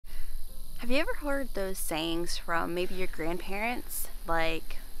Have you ever heard those sayings from maybe your grandparents?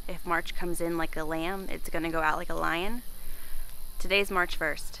 Like, if March comes in like a lamb, it's gonna go out like a lion? Today's March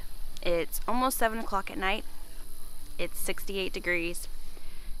 1st. It's almost 7 o'clock at night. It's 68 degrees,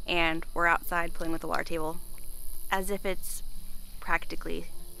 and we're outside playing with the water table as if it's practically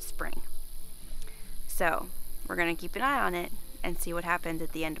spring. So, we're gonna keep an eye on it and see what happens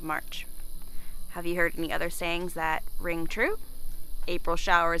at the end of March. Have you heard any other sayings that ring true? April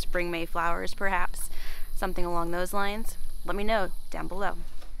showers bring May flowers, perhaps. Something along those lines. Let me know down below.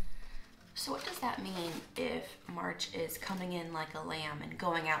 So what does that mean if March is coming in like a lamb and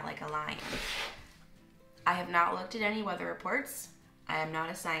going out like a lion? I have not looked at any weather reports. I am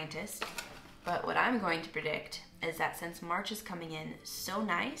not a scientist. But what I'm going to predict is that since March is coming in so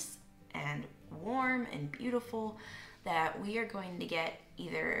nice and warm and beautiful, that we are going to get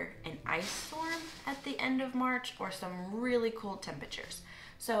either an ice storm at the end of March or some really cold temperatures.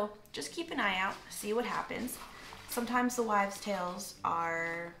 So just keep an eye out, see what happens. Sometimes the wives' tales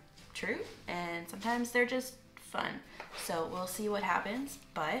are true and sometimes they're just fun. So we'll see what happens,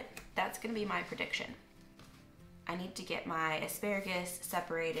 but that's gonna be my prediction. I need to get my asparagus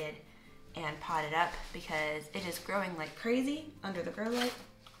separated and potted up because it is growing like crazy under the grow light.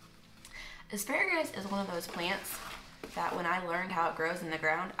 Asparagus is one of those plants that when I learned how it grows in the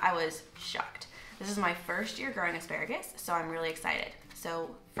ground, I was shocked. This is my first year growing asparagus, so I'm really excited.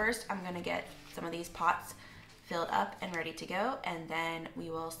 So first I'm gonna get some of these pots filled up and ready to go, and then we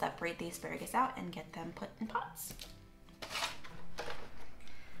will separate the asparagus out and get them put in pots.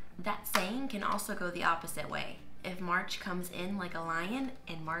 That saying can also go the opposite way. If March comes in like a lion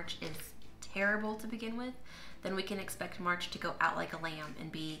and March is terrible to begin with, then we can expect March to go out like a lamb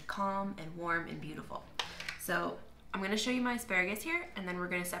and be calm and warm and beautiful. So I'm gonna show you my asparagus here, and then we're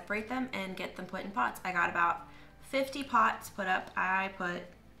gonna separate them and get them put in pots. I got about 50 pots put up. I put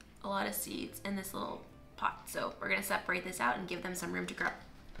a lot of seeds in this little pot. So we're gonna separate this out and give them some room to grow.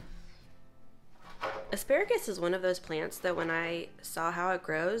 Asparagus is one of those plants that when I saw how it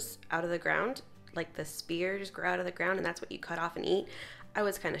grows out of the ground, like the spears grow out of the ground and that's what you cut off and eat, I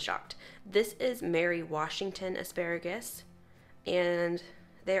was kind of shocked. This is Mary Washington asparagus, and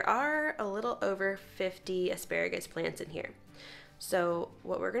there are a little over 50 asparagus plants in here. So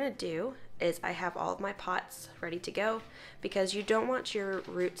what we're gonna do is I have all of my pots ready to go because you don't want your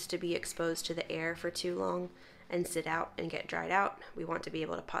roots to be exposed to the air for too long and sit out and get dried out. We want to be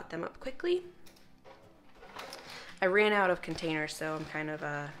able to pot them up quickly. I ran out of containers, so I'm kind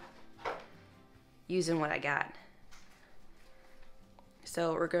of using what I got.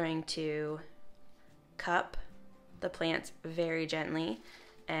 So we're going to cup the plants very gently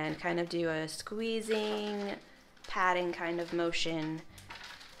and kind of do a squeezing, patting kind of motion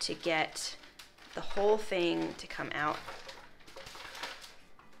to get the whole thing to come out.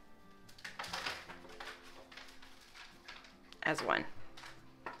 As one.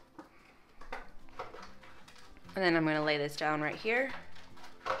 And then I'm going to lay this down right here.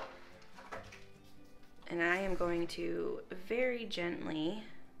 And I am going to very gently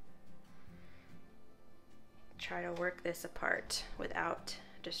try to work this apart without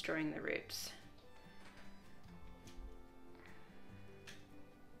destroying the roots.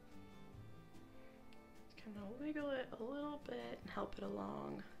 Kind of wiggle it a little bit and help it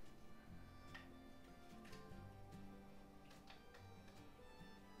along.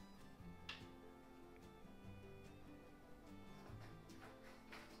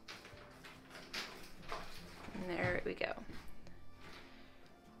 And there we go.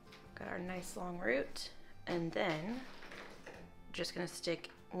 Got our nice long root, and then just gonna stick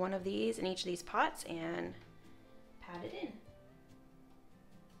one of these in each of these pots and pat it in.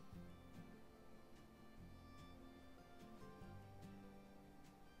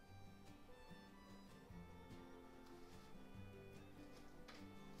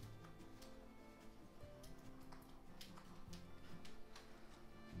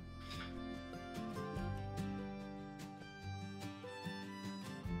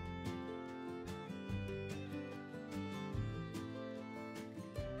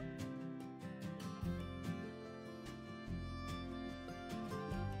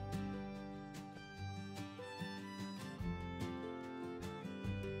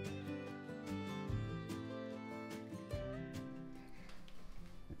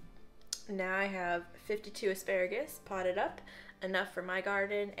 Now I have 52 asparagus potted up, enough for my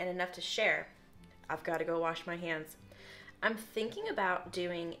garden and enough to share. I've got to go wash my hands. I'm thinking about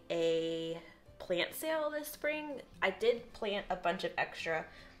doing a plant sale this spring. I did plant a bunch of extra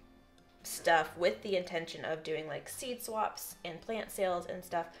stuff with the intention of doing like seed swaps and plant sales and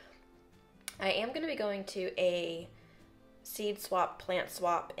stuff. I am going to be going to a seed swap, plant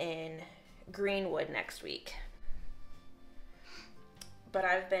swap in greenwood next week. But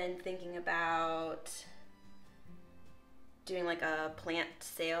I've been thinking about doing like a plant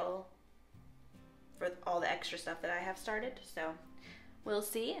sale for all the extra stuff that I have started. So we'll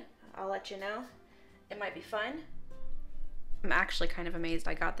see. I'll let you know. It might be fun. I'm actually kind of amazed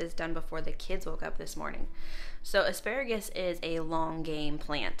I got this done before the kids woke up this morning. So asparagus is a long game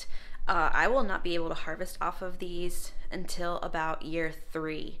plant. I will not be able to harvest off of these until about year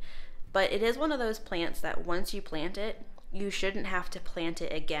 3. But it is one of those plants that once you plant it, you shouldn't have to plant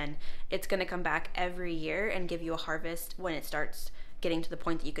it again. It's going to come back every year and give you a harvest when it starts getting to the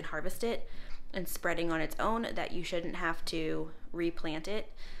point that you can harvest it and spreading on its own, that you shouldn't have to replant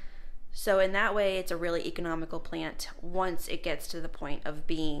it. So in that way, it's a really economical plant once it gets to the point of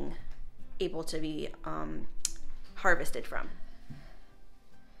being able to be harvested from.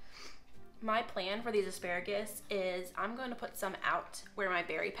 My plan for these asparagus is I'm going to put some out where my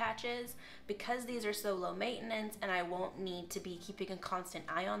berry patch is, because these are so low maintenance and I won't need to be keeping a constant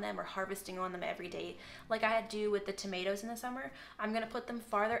eye on them or harvesting on them every day like I had to do with the tomatoes in the summer. I'm going to put them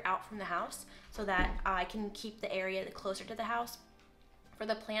farther out from the house so that I can keep the area closer to the house for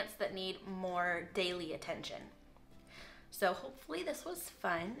the plants that need more daily attention. So hopefully this was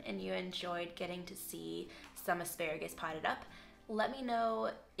fun and you enjoyed getting to see some asparagus potted up. Let me know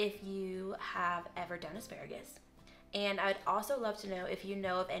if you have ever done asparagus. And I'd also love to know if you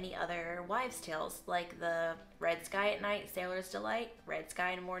know of any other wives' tales, like the red sky at night, sailor's delight, red sky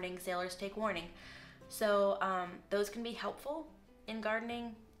in the morning, sailors take warning. So those can be helpful in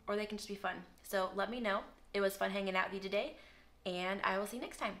gardening, or they can just be fun. So let me know. It was fun hanging out with you today, and I will see you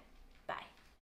next time.